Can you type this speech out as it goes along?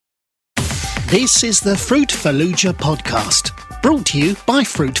This is the Fruit Fallujah podcast, brought to you by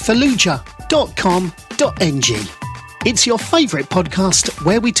fruitfallujah.com.ng. It's your favourite podcast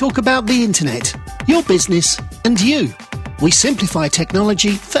where we talk about the internet, your business and you. We simplify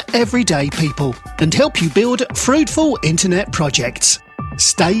technology for everyday people and help you build fruitful internet projects.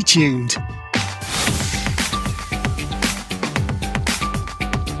 Stay tuned.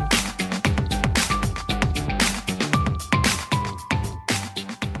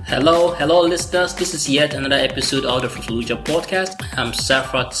 Hello listeners, this is yet another episode of the Fruit Fallujah podcast. I'm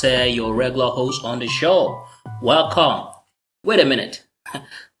Safrat Say, your regular host on the show. Welcome. Wait a minute.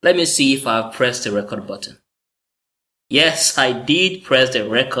 Let me see if I've pressed the record button. Yes, I did press the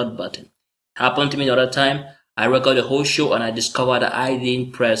record button. Happened to me the other time. I recorded the whole show and I discovered that I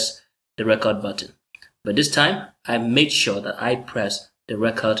didn't press the record button. But this time, I made sure that I pressed the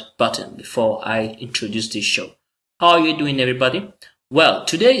record button before I introduced this show. How are you doing, everybody? Well,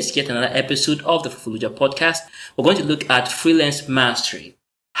 today is yet another episode of the Fruit Fallujah podcast. We're going to look at freelance mastery,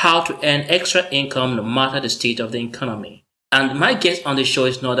 how to earn extra income no matter the state of the economy. And my guest on the show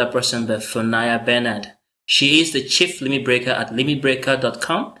is no other person but Funaya Bernard. She is the chief limit breaker at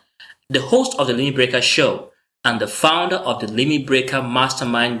limitbreaker.com, the host of the Limit Breaker Show, and the founder of the Limit Breaker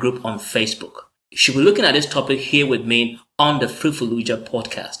Mastermind group on Facebook. She'll be looking at this topic here with me on the Fruit Fallujah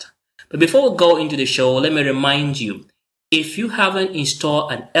podcast. But before we go into the show, let me remind you, if you haven't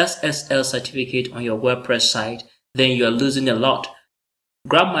installed an SSL certificate on your WordPress site, then you are losing a lot.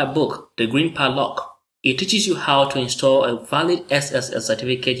 Grab my book, The Green Padlock. It teaches you how to install a valid SSL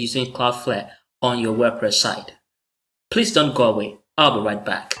certificate using Cloudflare on your WordPress site. Please don't go away. I'll be right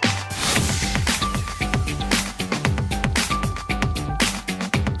back.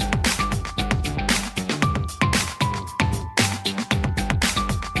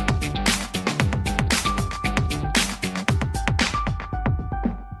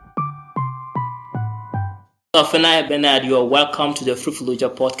 Funaya Bernard, you are welcome to the Fruit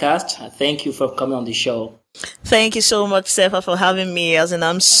Fallujah podcast. Thank you for coming on the show. Thank you so much, Sefa, for having me.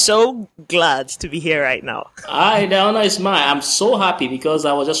 I'm so glad to be here right now. The honor is mine. I'm so happy because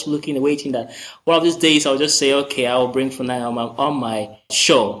I was just waiting that one of these days I'll just say, okay, I will bring Funaya on my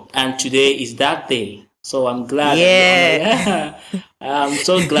show. And today is that day. So I'm glad. Yeah. I'm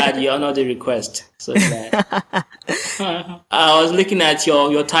so glad you honored the request. So glad. I was looking at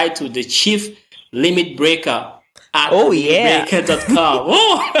your title, the Chief Limit Breaker at limitbreaker.com.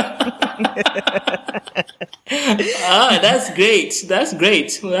 Oh, that's great. That's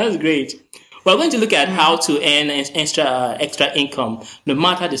great. We're going to look at how to earn extra income, no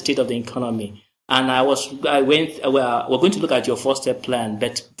matter the state of the economy. And we're going to look at your 4-step plan.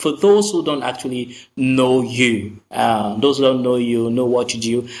 But for those who don't actually know you, those who don't know you, know what you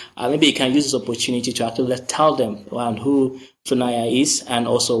do, maybe you can use this opportunity to actually tell them who Funaya is and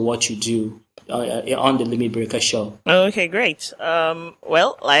also what you do on the Limit Breaker Show. Okay, great.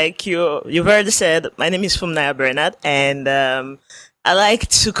 Well, like you've already said, my name is Funaya Bernard, and I like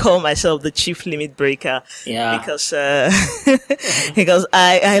to call myself the Chief Limit Breaker. Yeah. Because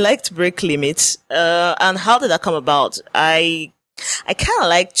I like to break limits. And how did that come about? I kind of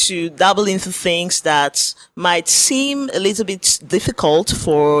like to dabble into things that might seem a little bit difficult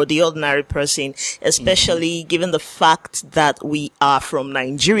for the ordinary person, especially given the fact that we are from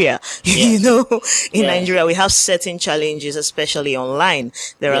Nigeria. Yes. In Nigeria, we have certain challenges, especially online.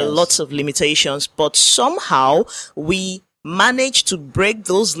 There are lots of limitations, but somehow we manage to break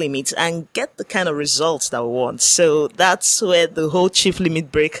those limits and get the kind of results that we want. So that's where the whole Chief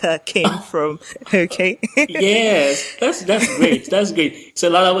Limit Breaker came from. Okay. Yes, that's great. That's great. It's a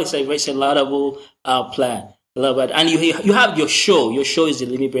laudable plan. Love it. And you have your show. Your show is the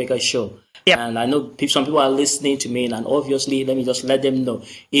Limit Breaker Show. Yep. And I know some people are listening to me, and obviously, let me just let them know.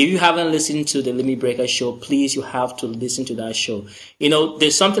 If you haven't listened to the Limit Breaker Show, please, you have to listen to that show.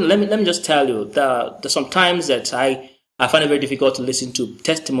 There's something. Let me just tell you that there's sometimes that I find it very difficult to listen to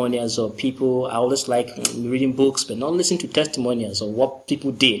testimonials of people. I always like reading books, but not listen to testimonials of what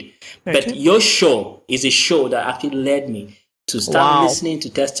people did. Okay. But your show is a show that actually led me to start listening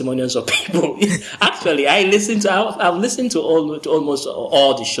to testimonials of people. Actually, I've listened to almost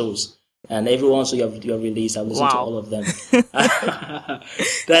all the shows. And every one you have released, I've listened to all of them.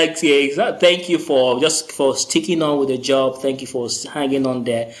 Thanks, thank you for sticking on with the job. Thank you for hanging on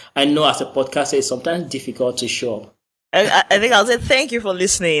there. I know as a podcaster, it's sometimes difficult to show up. I think I'll say thank you for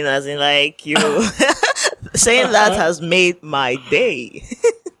listening, as in like you saying that has made my day.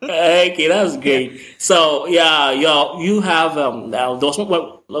 Okay, that's great. So you have there was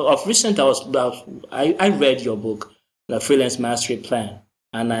one of recent. I read your book, The Freelance Mastery Plan,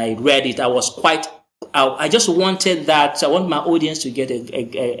 and I read it. I was quite I just wanted that. I want my audience to get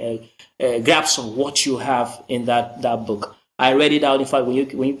a grasp of what you have in that book. I read it out. In fact, when you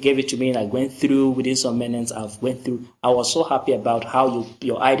gave it to me and I went through within some minutes, I was so happy about how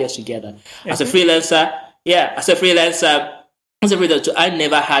your ideas together. As a freelancer, I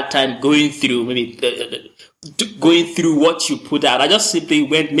never had time going through what you put out. I just simply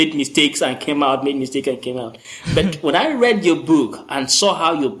made mistakes and came out. But when I read your book and saw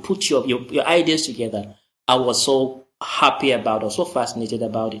how you put your ideas together, I was so happy about it. I was so fascinated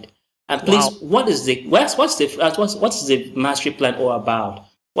about it. And please, What is the mastery plan all about?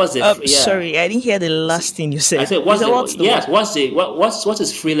 Sorry, I didn't hear the last thing you said. I said, what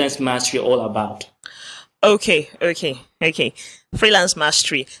is freelance mastery all about? Okay. Freelance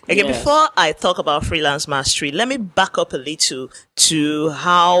mastery. Okay, yes. Before I talk about freelance mastery, let me back up a little to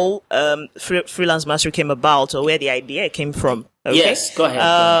how freelance mastery came about, or where the idea came from. Okay? Yes, go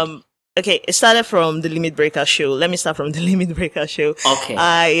ahead. Okay, it started from the Limit Breaker Show. Let me start from the Limit Breaker Show. Okay.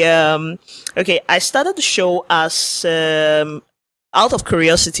 I started the show as out of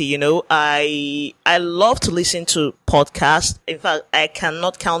curiosity. You know, I love to listen to podcasts. In fact, I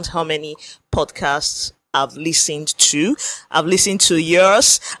cannot count how many podcasts I've listened to. I've listened to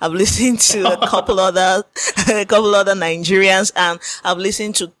yours. I've listened to a couple other Nigerians, and I've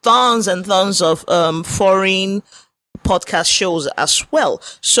listened to tons and tons of foreign podcast shows as well.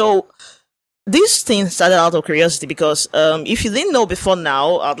 So this thing started out of curiosity because if you didn't know before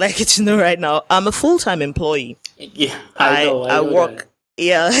now, I'd like you to know right now, I'm a full-time employee. Yeah, I know. I work. That.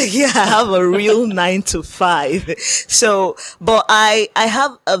 Yeah, I have a real 9 to 5. So, but I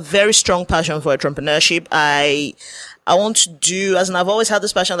have a very strong passion for entrepreneurship. I want to do, as in I've always had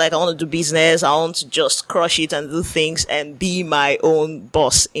this passion, like I want to do business. I want to just crush it and do things and be my own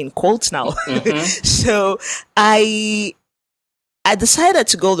boss, in quotes now. Mm-hmm. So I decided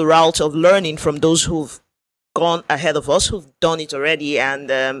to go the route of learning from those who've gone ahead of us, who've done it already.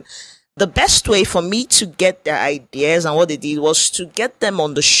 And the best way for me to get their ideas and what they did was to get them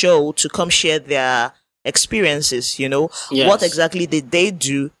on the show to come share their experiences, you know. Yes. What exactly did they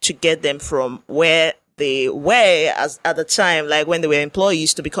do to get them from where they were at the time, like when they were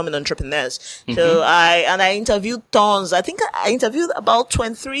employees, to becoming entrepreneurs. Mm-hmm. So I interviewed tons. I think I interviewed about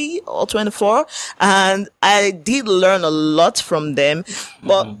 23 or 24, and I did learn a lot from them.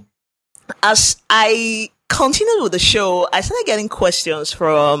 But as I continued with the show, I started getting questions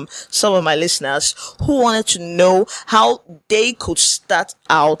from some of my listeners who wanted to know how they could start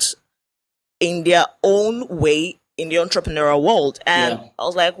out in their own way in the entrepreneurial world. And I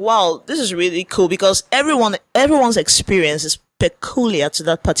was like, wow, this is really cool, because everyone's experience is peculiar to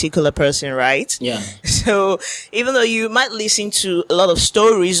that particular person, right? Yeah. So even though you might listen to a lot of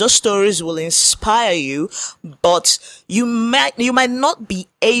stories, those stories will inspire you, but you might not be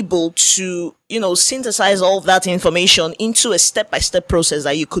able to, you know, synthesize all of that information into a step-by-step process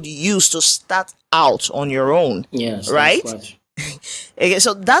that you could use to start out on your own. Yes. Right? Okay,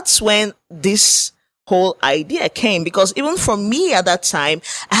 so that's when this whole idea came, because even for me at that time,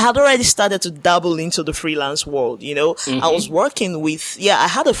 I had already started to dabble into the freelance world, you know. Mm-hmm. I was working with, I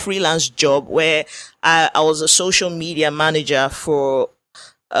had a freelance job where I was a social media manager for,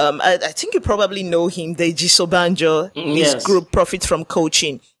 I think you probably know him, Deji Sobanjo, his group Profit from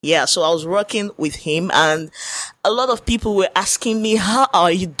Coaching. Yeah, so I was working with him, and a lot of people were asking me, how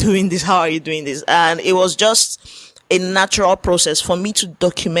are you doing this? How are you doing this? And it was just a natural process for me to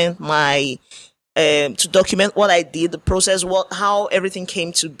document what I did, the process, how everything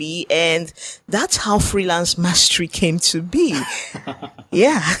came to be, and that's how freelance mastery came to be.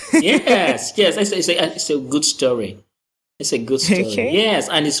 Yeah. Yes. It's a good story. It's a good story. Okay. Yes,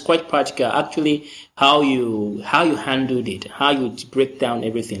 and it's quite practical. Actually, how you handled it, how you break down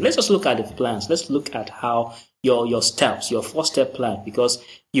everything. Let's just look at the plans. Let's look at how your steps, your 4-step plan, because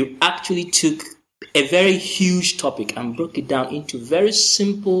you actually took a very huge topic and broke it down into very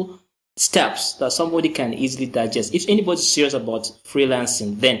simple steps that somebody can easily digest. If anybody's serious about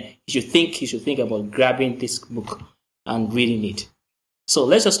freelancing, then you should think about grabbing this book and reading it. So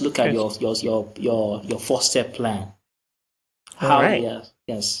let's just look at your 4-step plan. All right.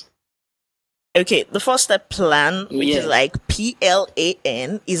 Yes. Okay, the 4-step plan, which is like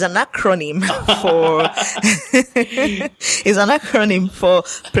PLAN, is an acronym for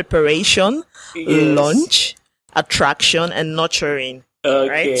preparation, launch, attraction, and nurturing. Okay.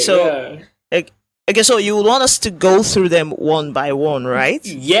 Right? So, Okay, so you want us to go through them one by one, right?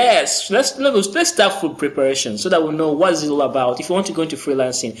 Yes, let's start with preparation so that we know what it's all about. If you want to go into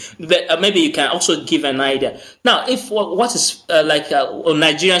freelancing, but maybe you can also give an idea. Now, if what is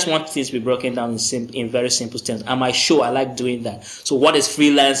Nigerians want things to be broken down in very simple terms. And my show, I like doing that. So, what is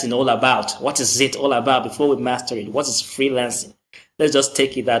freelancing all about? What is it all about? Before we master it, what is freelancing? Let's just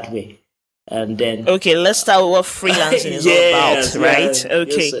take it that way, and then let's start with what freelancing is all about, right?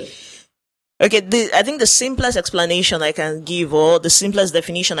 Okay. Yes, okay, I think the simplest explanation I can give, or the simplest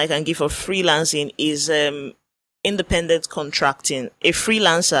definition I can give for freelancing is independent contracting. A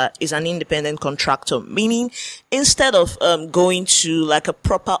freelancer is an independent contractor, meaning instead of going to like a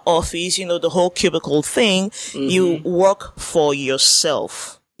proper office, the whole cubicle thing, you work for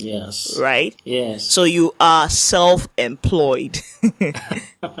yourself. Yes. Right? Yes. So you are self-employed.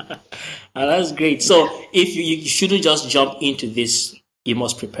 That's great. So if you shouldn't just jump into this, you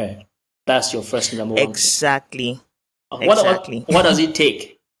must prepare. That's your first number one. Exactly. What does it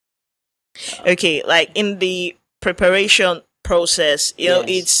take? Okay, like in the preparation process,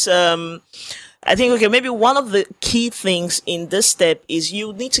 it's I think maybe one of the key things in this step is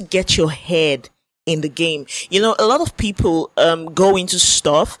you need to get your head in the game. A lot of people go into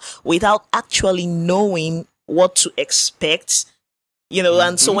stuff without actually knowing what to expect.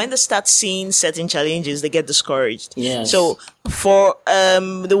 And so when they start seeing certain challenges, they get discouraged. Yes. So for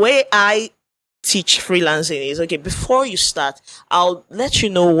the way I teach freelancing is, before you start, I'll let you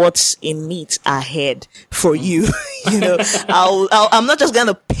know what's in it ahead for you. I'm not just going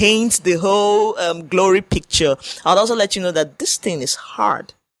to paint the whole glory picture. I'll also let you know that this thing is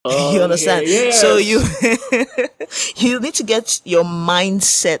hard. You understand? Yes. So you need to get your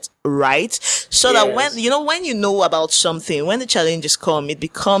mindset right so that when you know about something, when the challenges come, it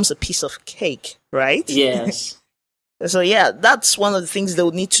becomes a piece of cake, right? Yes. So that's one of the things they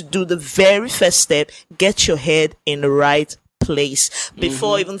will need to do. The very first step, get your head in the right place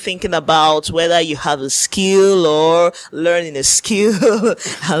before even thinking about whether you have a skill or learning a skill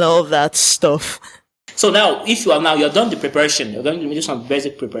and all that stuff. So now, if you're done the preparation, you're going to do some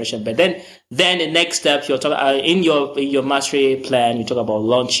basic preparation, but then the next step, you're talking in your mastery plan, you talk about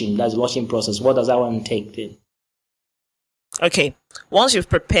launching. That's the launching process. What does that one take then? Okay, once you've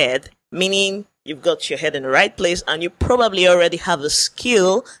prepared, meaning you've got your head in the right place, and you probably already have a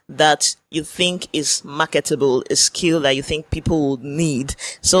skill that you think is marketable, a skill that you think people will need.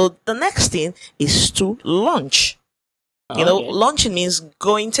 So the next thing is to launch. Launching means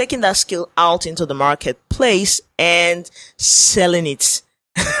taking that skill out into the marketplace and selling it.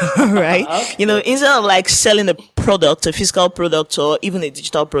 Right? Okay. Instead of like selling a product, a physical product or even a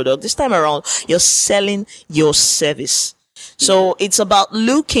digital product, this time around, you're selling your service. So it's about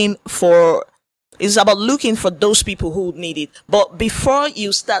looking for those people who need it. But before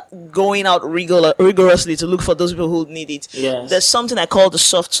you start going out rigorously to look for those people who need it, there's something I call the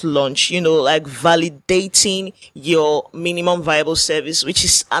soft launch, like validating your minimum viable service, which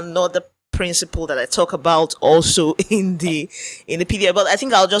is another principle that I talk about also in the PDF. But I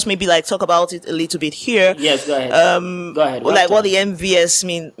think I'll just maybe talk about it a little bit here. Yes, go ahead. Go ahead. What the MVS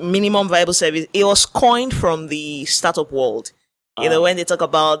mean, minimum viable service, it was coined from the startup world. When they talk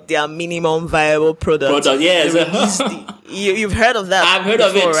about their minimum viable product. Yes. You've heard of that. I've heard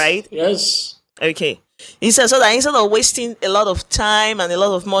before, of it. Right? Yes. Okay. So that instead of wasting a lot of time and a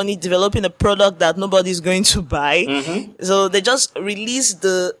lot of money developing a product that nobody's going to buy, so they just release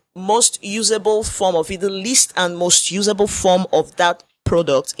the most usable form of it, the least and most usable form of that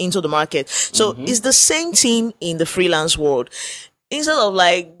product into the market. So it's the same thing in the freelance world. Instead of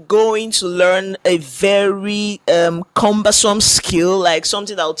going to learn a very cumbersome skill, like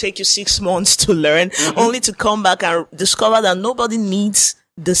something that will take you 6 months to learn, only to come back and discover that nobody needs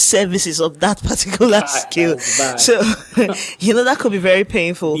the services of that particular skill. So, that could be very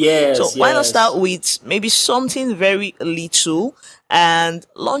painful. Yes, so why not start with maybe something very little and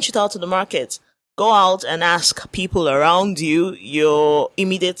launch it out to the market? Go out and ask people around you, your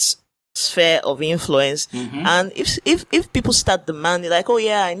immediate sphere of influence, and if people start demanding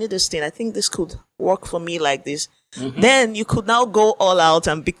I need this thing, I think this could work for me like this, then you could now go all out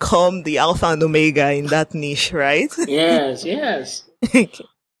and become the alpha and omega in that niche, right? Yes.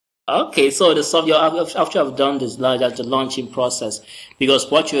 Okay, so after I've done this, that's the launching process, because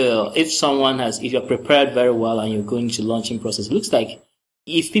if you're prepared very well and you're going to launching process, it looks like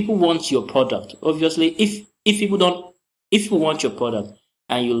if people want your product, obviously if people want your product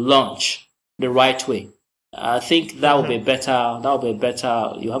and you launch the right way, I think that will be better.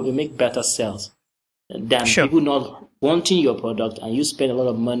 You make better sales than people not wanting your product and you spend a lot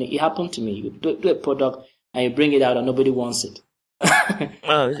of money. It happened to me. You do a product and you bring it out and nobody wants it.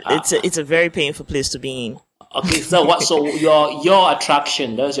 Oh, it's a very painful place to be in. Okay, so what? So your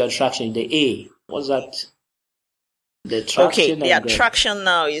attraction, that's your attraction. The A, what's that? The attraction. Okay, the attraction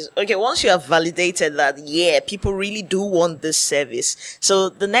now is okay. Once you have validated that, yeah, people really do want this service. So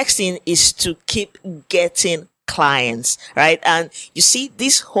the next thing is to keep getting clients, right? And you see,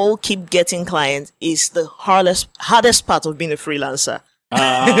 this whole keep getting clients is the hardest part of being a freelancer.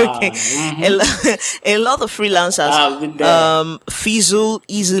 Okay. A lot of freelancers fizzle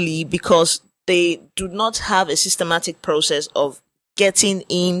easily because they do not have a systematic process of getting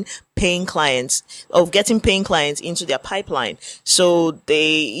paying clients into their pipeline. So they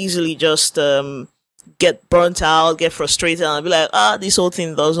easily just get burnt out, get frustrated, and be like, this whole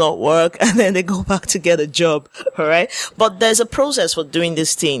thing does not work, and then they go back to get a job. All right. But there's a process for doing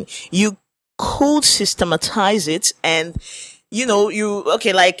this thing. You could systematize it, and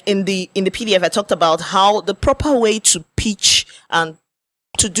like in the PDF, I talked about how the proper way to pitch and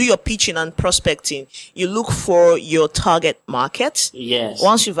to do your pitching and prospecting, you look for your target market. Yes.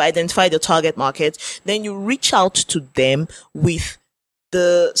 Once you've identified the target market, then you reach out to them with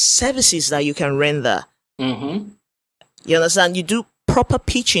the services that you can render. Mm-hmm. You understand? You do proper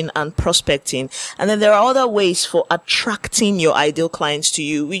pitching and prospecting, and then there are other ways for attracting your ideal clients to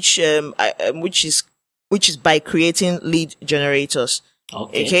you, which is by creating lead generators.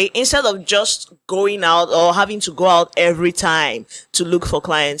 Okay. Instead of just going out or having to go out every time to look for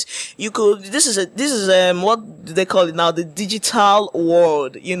clients, you could, this is what do they call it now? The digital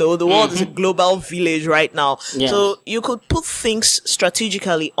world. The world is a global village right now. Yes. So you could put things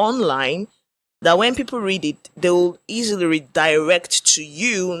strategically online that when people read it, they will easily redirect to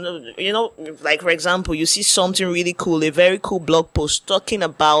you. Like, for example, you see something really cool, a very cool blog post talking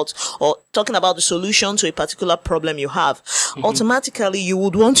about the solution to a particular problem you have. Mm-hmm. Automatically, you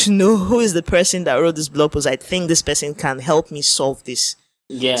would want to know who is the person that wrote this blog post. I think this person can help me solve this.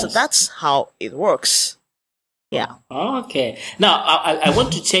 Yes. So that's how it works. Yeah. Okay. Now, I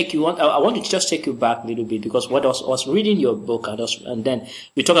want to take you on. I want to just take you back a little bit, because what I was reading your book, and then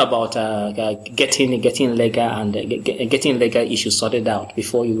we talk about getting legal and getting legal issues sorted out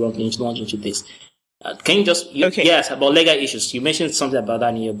before you launch into this. Can you just yes, about legal issues? You mentioned something about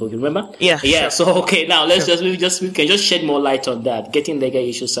that in your book. Remember? Yeah. Yeah. Sure. So we can just shed more light on that. Getting legal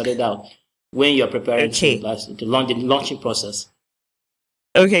issues sorted out when you're preparing to launch the launching process.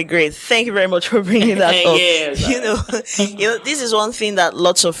 Okay, great. Thank you very much for bringing that up. Yes. This is one thing that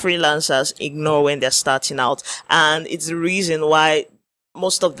lots of freelancers ignore when they're starting out, and it's the reason why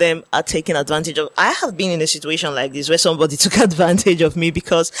most of them are taking advantage of. I have been in a situation like this where somebody took advantage of me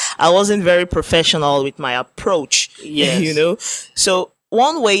because I wasn't very professional with my approach. Yes. So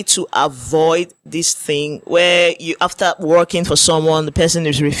one way to avoid this thing where you, after working for someone, the person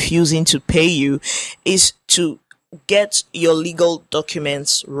is refusing to pay you, is to get your legal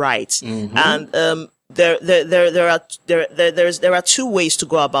documents right. Mm-hmm. And there are two ways to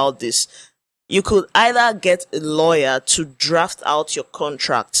go about this. You could either get a lawyer to draft out your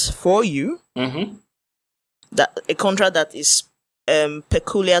contract for you, mm-hmm. that a contract that is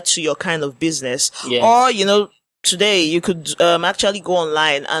peculiar to your kind of business, yes. Or today you could actually go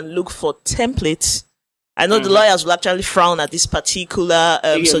online and look for templates. I know the lawyers will actually frown at this particular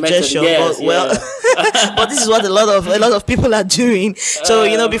suggestion, but this is what a lot of people are doing. So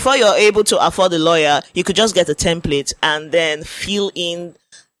before you're able to afford a lawyer, you could just get a template and then fill in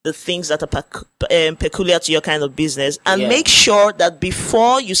the things that are peculiar to your kind of business, and make sure that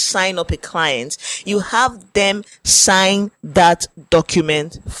before you sign up a client, you have them sign that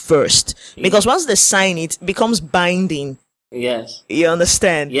document first. Because once they sign it, it becomes binding. Yes. You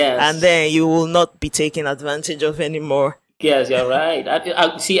understand? Yes. And then you will not be taken advantage of anymore. Yes, you're right.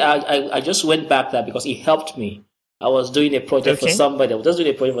 I just went back there because it helped me. I was doing a project for somebody. I was just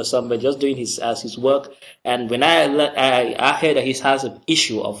doing a project for somebody, just doing his work. And when I heard that he has an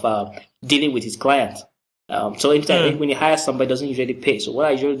issue of dealing with his client. So anytime when he hires somebody, doesn't usually pay. So what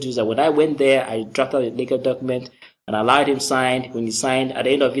I usually do is that when I went there, I drafted a legal document and I allowed him sign. When he signed, at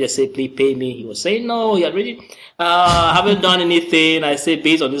the end of it, I said, "Please pay me." He was saying, "No, you already haven't done anything." I said,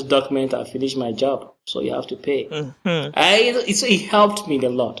 "Based on this document, I finished my job, so you have to pay." Mm-hmm. It helped me a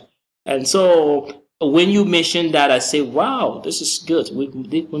lot. And so when you mentioned that, I say, "Wow, this is good.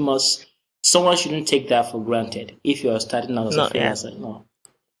 We must. Someone shouldn't take that for granted. If you are starting out as a freelancer, no,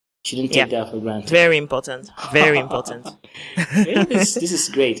 shouldn't take that for granted. Very important. Very important. This is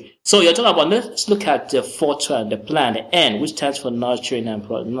great. So you're talking about. Let's look at the FORTRAN, the plan, the N, which stands for nurturing and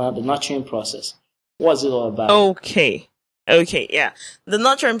the nurturing process. What's it all about? Okay, yeah. The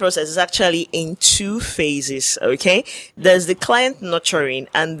nurturing process is actually in two phases, okay? There's the client nurturing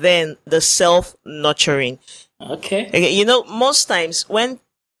and then the self-nurturing. Okay. You know, most times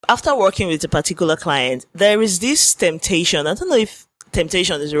after working with a particular client, there is this temptation. I don't know if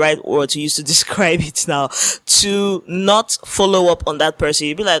temptation is the right word to use to describe it now, to not follow up on that person.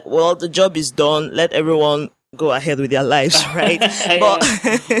 You'd be like, well, the job is done. Let everyone go ahead with their lives, right?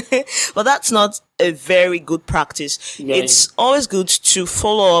 But that's not a very good practice. Yeah. It's always good to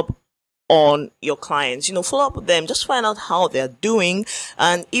follow up on your clients, follow up with them, just find out how they're doing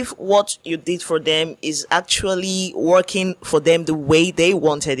and if what you did for them is actually working for them the way they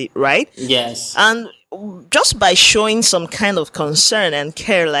wanted it, right? Yes. And just by showing some kind of concern and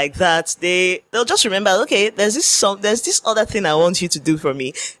care like that, they'll just remember, okay, there's this other thing I want you to do for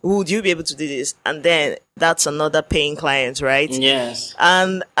me. Would you be able to do this? And then that's another paying client, right? Yes.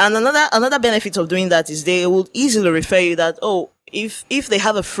 And another benefit of doing that is they will easily refer you that, if they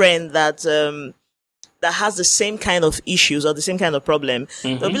have a friend that has the same kind of issues or the same kind of problem,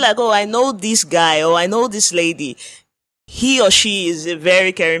 they'll be like, I know this guy or I know this lady. He or she is a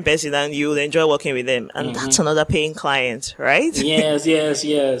very caring person and you'll enjoy working with them. And that's another paying client, right? Yes.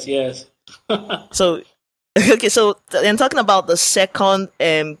 So, okay, so I'm talking about the second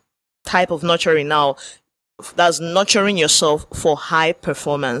type of nurturing now. That's nurturing yourself for high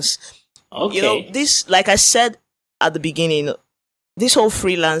performance. Okay. This, like I said at the beginning, this whole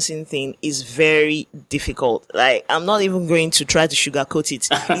freelancing thing is very difficult. Like, I'm not even going to try to sugarcoat it.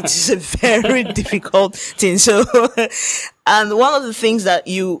 It is a very difficult thing. So, and one of the things that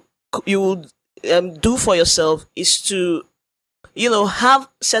you would do for yourself is to, have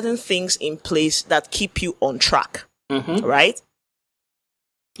certain things in place that keep you on track, right?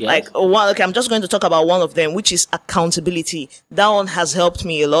 Yes. I'm just going to talk about one of them, which is accountability. That one has helped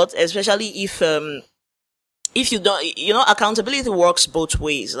me a lot, especially if you don't, accountability works both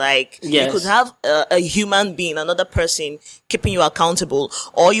ways. Like, yes. You could have a human being, another person keeping you accountable,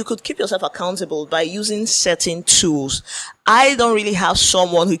 or you could keep yourself accountable by using certain tools. I don't really have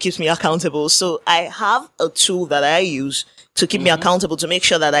someone who keeps me accountable, so I have a tool that I use to keep me accountable, to make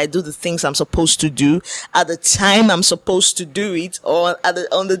sure that I do the things I'm supposed to do at the time I'm supposed to do it, or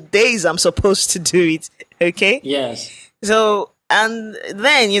on the days I'm supposed to do it. Okay? Yes. So, and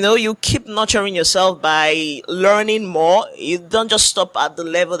then, you keep nurturing yourself by learning more. You don't just stop at the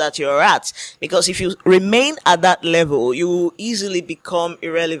level that you're at. Because if you remain at that level, you will easily become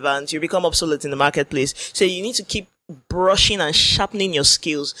irrelevant. You become obsolete in the marketplace. So you need to keep brushing and sharpening your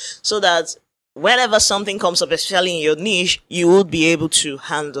skills so that whenever something comes up, especially in your niche, you will be able to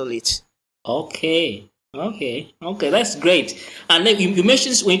handle it. Okay, that's great. And then you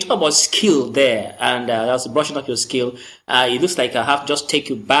mentioned when you talk about skill there, and that's brushing up your skill. It looks like I have to just take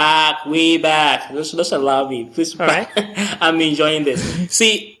you way back. Just allow me, please. All right. I'm enjoying this.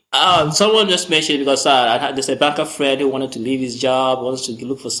 See, someone just mentioned because there's a banker friend who wanted to leave his job, wants to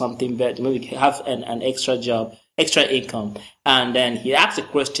look for something better, maybe have an extra job, extra income, and then he asked a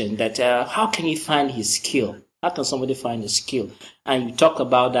question that how can he find his skill? How can somebody find a skill? And you talk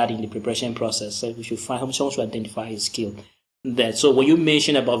about that in the preparation process. So we should find someone to identify his skill. So when you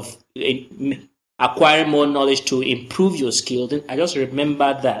mentioned about acquiring more knowledge to improve your skill, then I just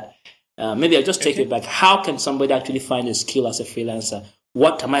remember that. Maybe I'll just take it back. How can somebody actually find a skill as a freelancer?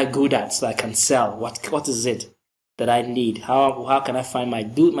 What am I good at so I can sell? What is it that I need? How can I find my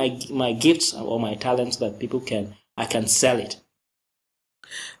gifts or my talents that I can sell it?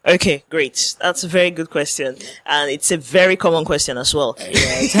 Okay, great. That's a very good question. And it's a very common question as well.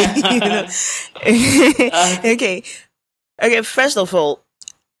 Okay, first of all,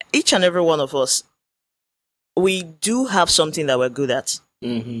 each and every one of us, we do have something that we're good at.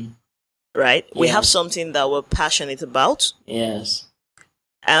 Right? We have something that we're passionate about. Yes.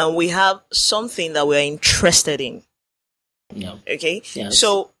 And we have something that we're interested in. Yeah. Okay? Yes.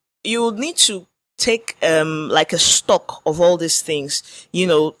 So you would need to take like a stock of all these things.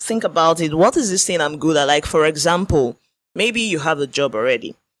 Think about it. What is this thing I'm good at? Like, for example, maybe you have a job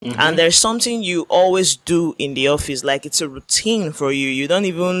already. And there's something you always do in the office, like it's a routine for you. You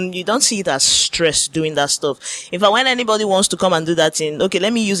don't see it as stress doing that stuff. When anybody wants to come and do that thing, okay,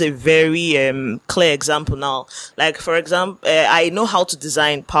 let me use a very clear example now. Like, for example, I know how to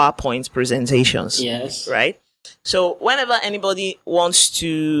design PowerPoint presentations. Yes. Right? So whenever anybody wants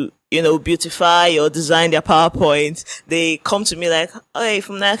to, beautify or design their PowerPoint, they come to me like, hey,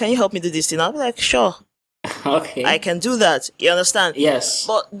 from there, can you help me do this thing? I'll be like, sure. Okay. I can do that. You understand? Yes.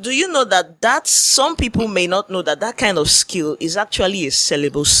 But do you know that some people may not know that kind of skill is actually a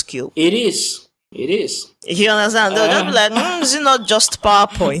sellable skill? It is. It is. You understand? They'll just be like, is it not just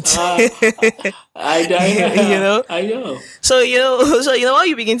PowerPoint? I know. I know. So what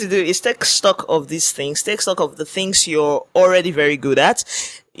you begin to do is take stock of these things. Take stock of the things you're already very good at.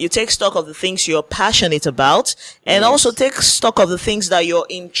 You take stock of the things you're passionate about, and also take stock of the things that you're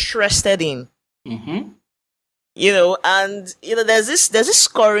interested in. Mm-hmm. There's this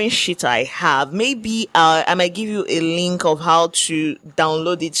scoring sheet I have. Maybe I might give you a link of how to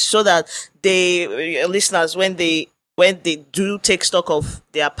download it so that listeners, when they do take stock of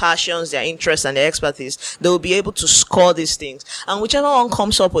their passions, their interests, and their expertise, they will be able to score these things. And whichever one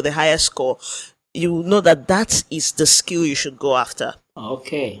comes up with the highest score, you know that is the skill you should go after.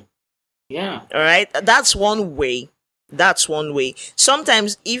 Okay. Yeah. All right. That's one way.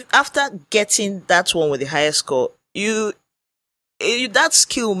 Sometimes, if after getting that one with the highest score, that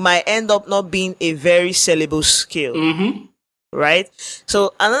skill might end up not being a very sellable skill. Mm-hmm. Right?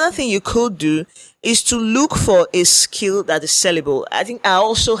 So another thing you could do is to look for a skill that is sellable. I think I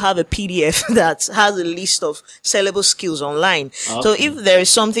also have a PDF that has a list of sellable skills online. Okay. So if there is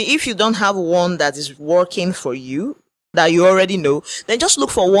something, if you don't have one that is working for you, that you already know, then just look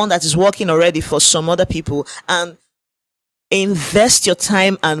for one that is working already for some other people and invest your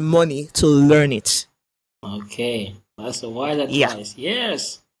time and money to learn it. Okay. That's a wise advice. Yeah.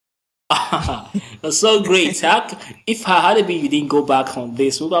 Yes. That's so great. If I had been, you didn't go back on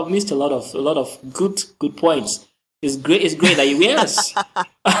this, we would have missed a lot of good points. It's great that you, yes.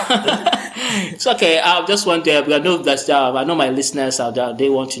 It's okay. I just want to, I know my listeners out there, they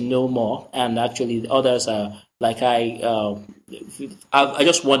want to know more, and actually others are like I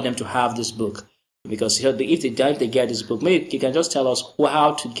just want them to have this book, because if they get this book, maybe you can just tell us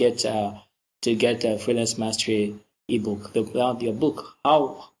how to get a Freelance Mastery ebook, your book.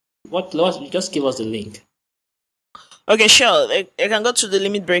 Just give us the link. Okay, sure. You can go to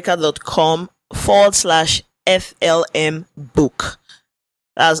thelimitbreaker.com/FLM book.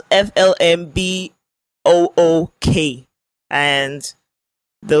 That's FLMBOOK, and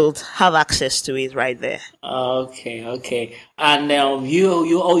they'll have access to it right there. Okay. And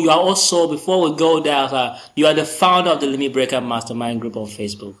you are also, before we go there, you are the founder of the Limit Breaker Mastermind group on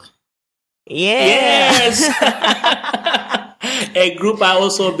Facebook. Yes. A group I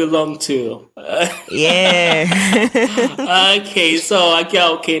also belong to. Yeah.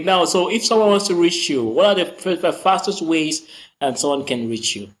 Okay. Now, so if someone wants to reach you, what are the fastest ways and someone can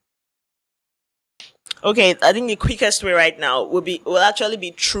reach you? Okay, I think the quickest way right now will actually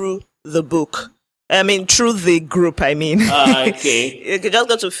be through the book. Through the group, Okay. You can just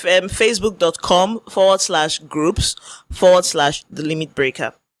go to facebook.com/groups/The Limit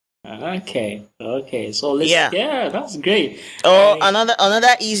Breaker. Okay. So that's great. Or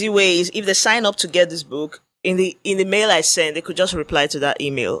another easy way is, if they sign up to get this book, in the mail I send, they could just reply to that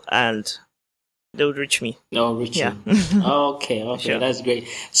email and they would reach me. No, reach you. Okay, sure. That's great.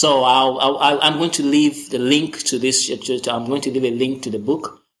 So I'm going to leave the link to this. I'm going to leave a link to the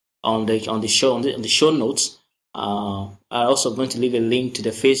book on the show notes. I'm also going to leave a link to the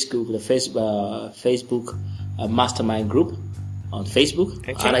Facebook Mastermind group on Facebook.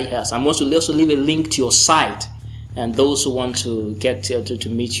 Okay. And I'm going to also leave a link to your site, and those who want to get to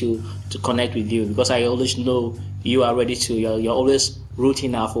meet you, to connect with you, because I always know you are ready to. You're always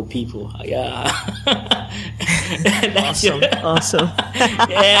rooting out for people. Yeah. Awesome.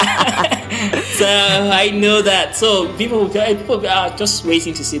 Yeah. So I know that. So people are just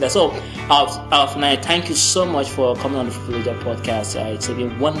waiting to see that. So Funaya, thank you so much for coming on the Fafuluja podcast. It's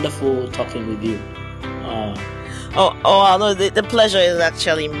been wonderful talking with you. No, the pleasure is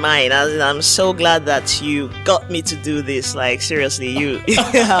actually mine. I'm so glad that you got me to do this. Like, seriously,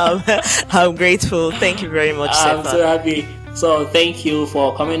 I'm grateful. Thank you very much, I'm so happy. So thank you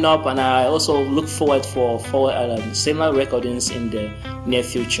for coming up, and I also look forward for similar recordings in the near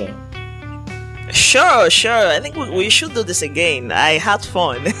future. Sure. I think we should do this again. I had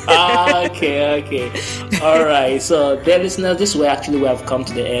fun. Okay. All right. So, dear listeners, this way actually we have come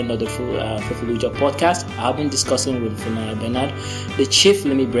to the end of the Fafuluja podcast. I've been discussing with Funaya Bernard, the Chief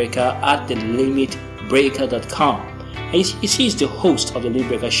Limit Breaker at thelimitbreaker.com. He's the host of the Limit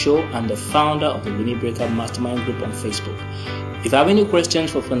Breaker Show and the founder of the Limit Breaker Mastermind group on Facebook. If you have any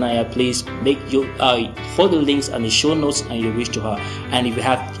questions for Funaya, please follow the links and the show notes and you reach to her. And if you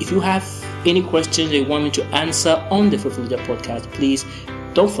have any questions that you want me to answer on the Fafuluja podcast, please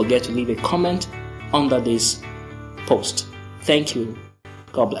don't forget to leave a comment under this post. Thank you.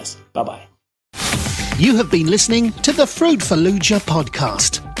 God bless. Bye-bye. You have been listening to the Fruitfuluja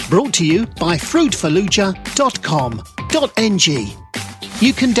podcast, brought to you by fruitfuluja.com.ng.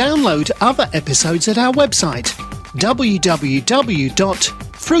 You can download other episodes at our website, www.fruitfuluja.com.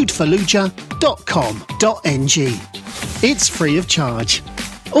 fruitfallujah.com.ng. It's free of charge.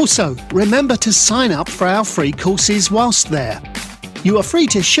 Also, remember to sign up for our free courses whilst there. You are free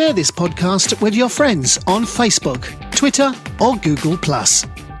to share this podcast with your friends on Facebook, Twitter or Google+.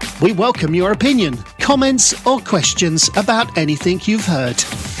 We welcome your opinion, comments or questions about anything you've heard.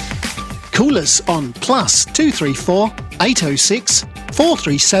 Call us on +234 806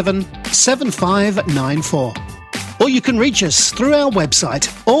 437 7594. Or you can reach us through our website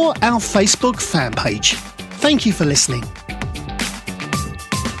or our Facebook fan page. Thank you for listening.